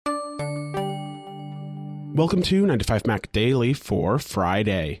Welcome to 95 Mac Daily for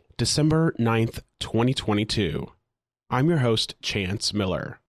Friday, December 9th, 2022. I'm your host, Chance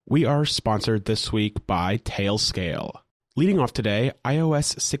Miller. We are sponsored this week by Tailscale. Leading off today,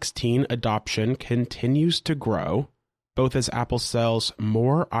 iOS 16 adoption continues to grow, both as Apple sells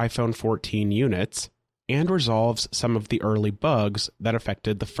more iPhone 14 units and resolves some of the early bugs that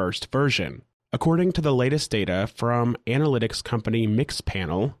affected the first version. According to the latest data from analytics company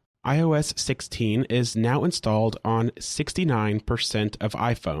Mixpanel, iOS 16 is now installed on 69% of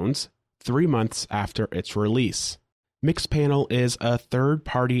iPhones 3 months after its release. Mixpanel is a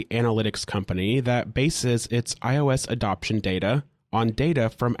third-party analytics company that bases its iOS adoption data on data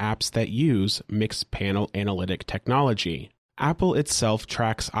from apps that use Mixpanel analytic technology. Apple itself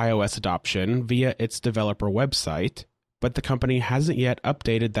tracks iOS adoption via its developer website, but the company hasn't yet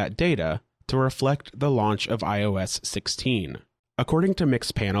updated that data to reflect the launch of iOS 16. According to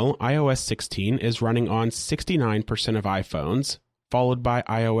Mixpanel, iOS 16 is running on 69% of iPhones, followed by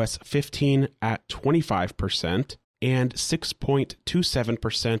iOS 15 at 25%, and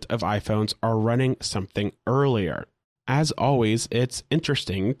 6.27% of iPhones are running something earlier. As always, it's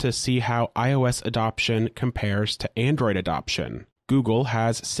interesting to see how iOS adoption compares to Android adoption. Google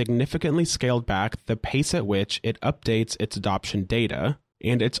has significantly scaled back the pace at which it updates its adoption data,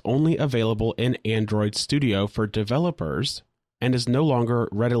 and it's only available in Android Studio for developers, and is no longer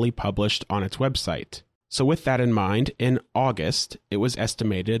readily published on its website. So with that in mind, in August, it was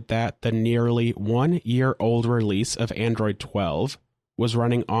estimated that the nearly 1-year-old release of Android 12 was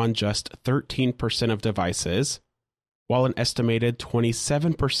running on just 13% of devices, while an estimated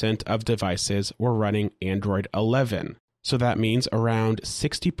 27% of devices were running Android 11. So that means around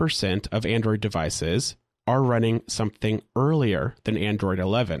 60% of Android devices are running something earlier than Android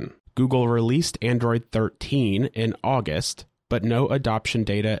 11. Google released Android 13 in August, but no adoption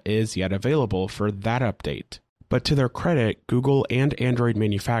data is yet available for that update. But to their credit, Google and Android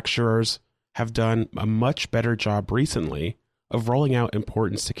manufacturers have done a much better job recently of rolling out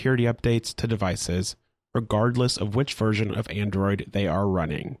important security updates to devices, regardless of which version of Android they are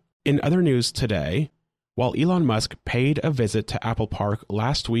running. In other news today, while Elon Musk paid a visit to Apple Park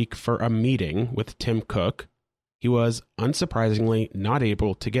last week for a meeting with Tim Cook, he was unsurprisingly not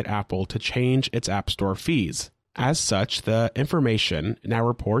able to get Apple to change its App Store fees. As such, the information now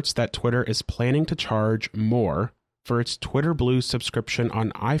reports that Twitter is planning to charge more for its Twitter Blue subscription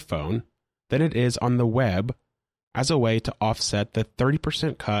on iPhone than it is on the web as a way to offset the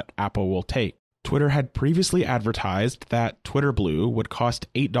 30% cut Apple will take. Twitter had previously advertised that Twitter Blue would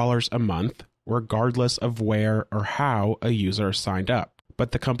cost $8 a month regardless of where or how a user signed up.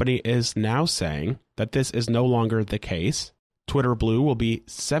 But the company is now saying that this is no longer the case. Twitter Blue will be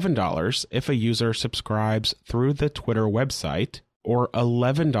 $7 if a user subscribes through the Twitter website, or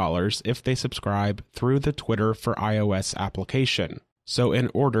 $11 if they subscribe through the Twitter for iOS application. So in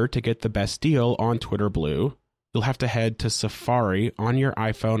order to get the best deal on Twitter Blue, you'll have to head to Safari on your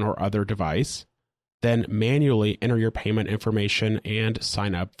iPhone or other device, then manually enter your payment information and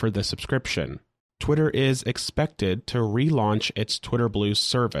sign up for the subscription. Twitter is expected to relaunch its Twitter Blue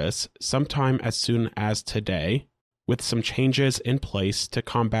service sometime as soon as today, with some changes in place to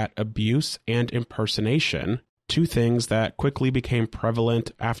combat abuse and impersonation, two things that quickly became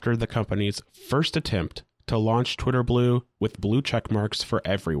prevalent after the company's first attempt to launch Twitter Blue with blue checkmarks for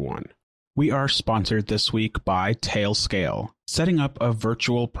everyone. We are sponsored this week by Tailscale. Setting up a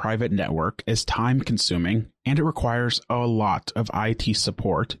virtual private network is time-consuming, and it requires a lot of IT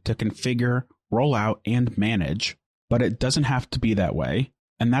support to configure, roll out, and manage, but it doesn't have to be that way,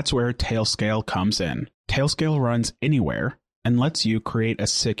 and that's where Tailscale comes in. Tailscale runs anywhere and lets you create a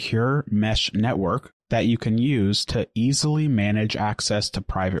secure mesh network that you can use to easily manage access to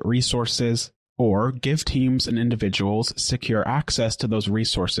private resources or give teams and individuals secure access to those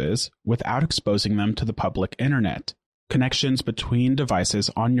resources without exposing them to the public internet. Connections between devices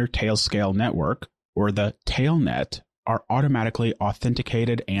on your Tailscale network, or the Tailnet, are automatically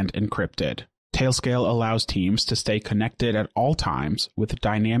authenticated and encrypted. Tailscale allows teams to stay connected at all times with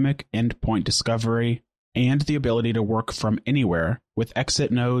dynamic endpoint discovery and the ability to work from anywhere with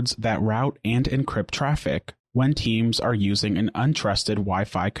exit nodes that route and encrypt traffic when teams are using an untrusted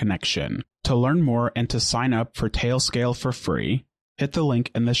Wi-Fi connection. To learn more and to sign up for Tailscale for free, hit the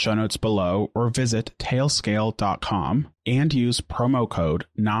link in the show notes below or visit tailscale.com and use promo code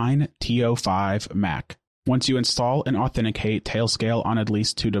 9TO5MAC. Once you install and authenticate Tailscale on at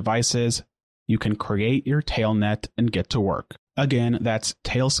least 2 devices, you can create your Tailnet and get to work. Again, that's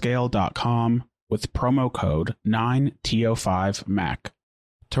tailscale.com with promo code 9TO5MAC.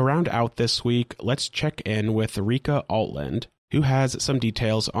 To round out this week, let's check in with Rika Altland, who has some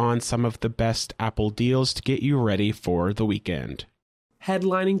details on some of the best Apple deals to get you ready for the weekend.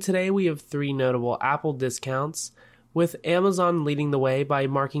 Headlining today, we have 3 notable Apple discounts, with Amazon leading the way by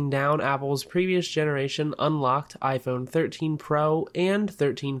marking down Apple's previous generation unlocked iPhone 13 Pro and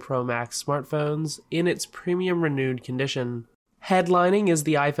 13 Pro Max smartphones in its premium renewed condition. Headlining is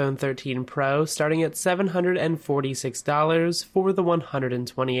the iPhone 13 Pro, starting at $746 for the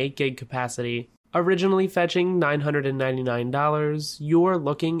 128 gig capacity. Originally fetching $999, you're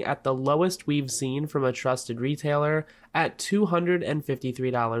looking at the lowest we've seen from a trusted retailer at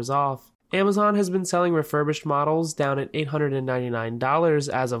 $253 off. Amazon has been selling refurbished models down at $899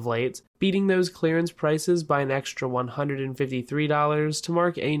 as of late, beating those clearance prices by an extra $153 to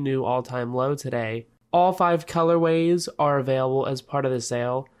mark a new all-time low today. All 5 colorways are available as part of the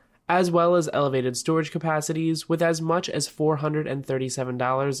sale, as well as elevated storage capacities with as much as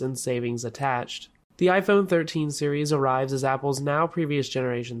 $437 in savings attached. The iPhone 13 series arrives as Apple's now previous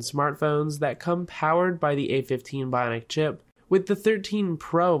generation smartphones that come powered by the A15 Bionic chip, with the 13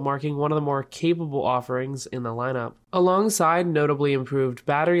 Pro marking one of the more capable offerings in the lineup. Alongside notably improved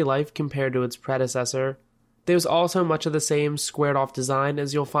battery life compared to its predecessor, there's also much of the same squared-off design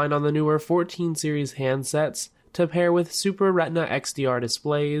as you'll find on the newer 14 series handsets, to pair with Super Retina XDR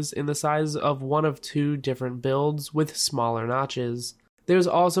displays in the size of one of 2 different builds with smaller notches. There's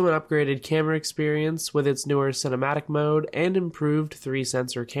also an upgraded camera experience with its newer cinematic mode and improved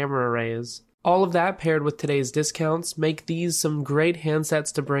 3-sensor camera arrays. All of that paired with today's discounts make these some great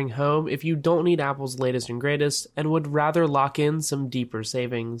handsets to bring home if you don't need Apple's latest and greatest and would rather lock in some deeper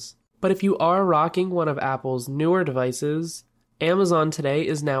savings. But if you are rocking one of Apple's newer devices, Amazon today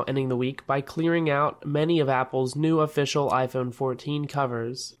is now ending the week by clearing out many of Apple's new official iPhone 14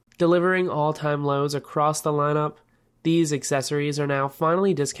 covers. Delivering all-time lows across the lineup, these accessories are now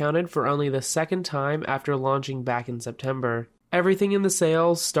finally discounted for only the second time after launching back in September. Everything in the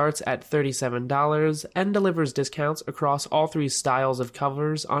sale starts at $37 and delivers discounts across all 3 styles of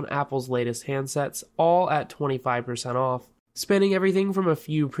covers on Apple's latest handsets, all at 25% off. Spanning everything from a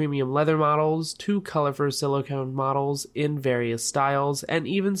few premium leather models to colorful silicone models in various styles and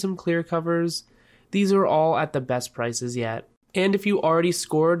even some clear covers, these are all at the best prices yet. And if you already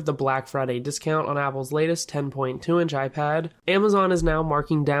scored the Black Friday discount on Apple's latest 10.2-inch iPad, Amazon is now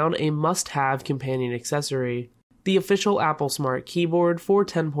marking down a must-have companion accessory. The official Apple Smart Keyboard for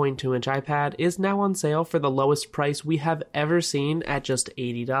 10.2-inch iPad is now on sale for the lowest price we have ever seen at just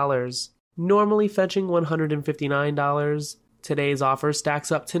 $80. Normally fetching $159, today's offer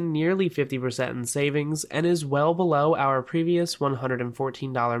stacks up to nearly 50% in savings and is well below our previous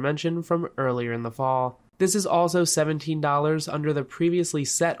 $114 mention from earlier in the fall. This is also $17 under the previously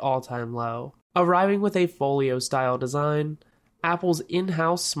set all-time low. Arriving with a folio-style design, Apple's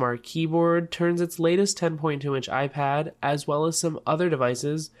in-house Smart Keyboard turns its latest 10.2-inch iPad, as well as some other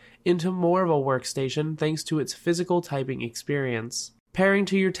devices, into more of a workstation thanks to its physical typing experience. Pairing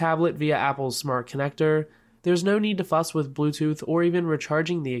to your tablet via Apple's Smart Connector, there's no need to fuss with Bluetooth or even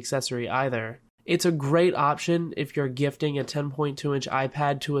recharging the accessory either. It's a great option if you're gifting a 10.2-inch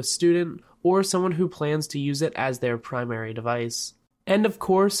iPad to a student or someone who plans to use it as their primary device. And of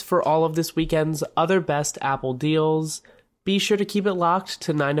course, for all of this weekend's other best Apple deals, be sure to keep it locked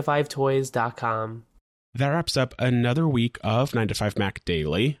to 9to5toys.com. That wraps up another week of 9to5Mac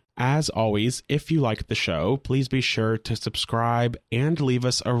Daily. As always, if you like the show, please be sure to subscribe and leave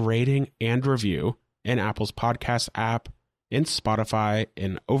us a rating and review in Apple's podcast app, in Spotify,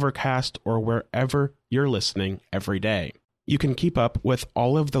 in Overcast, or wherever you're listening every day. You can keep up with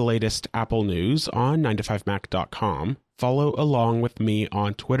all of the latest Apple news on 9to5mac.com. Follow along with me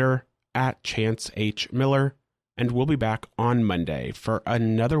on Twitter at Chance H. Miller, and we'll be back on Monday for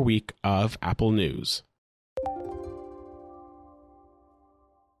another week of Apple news.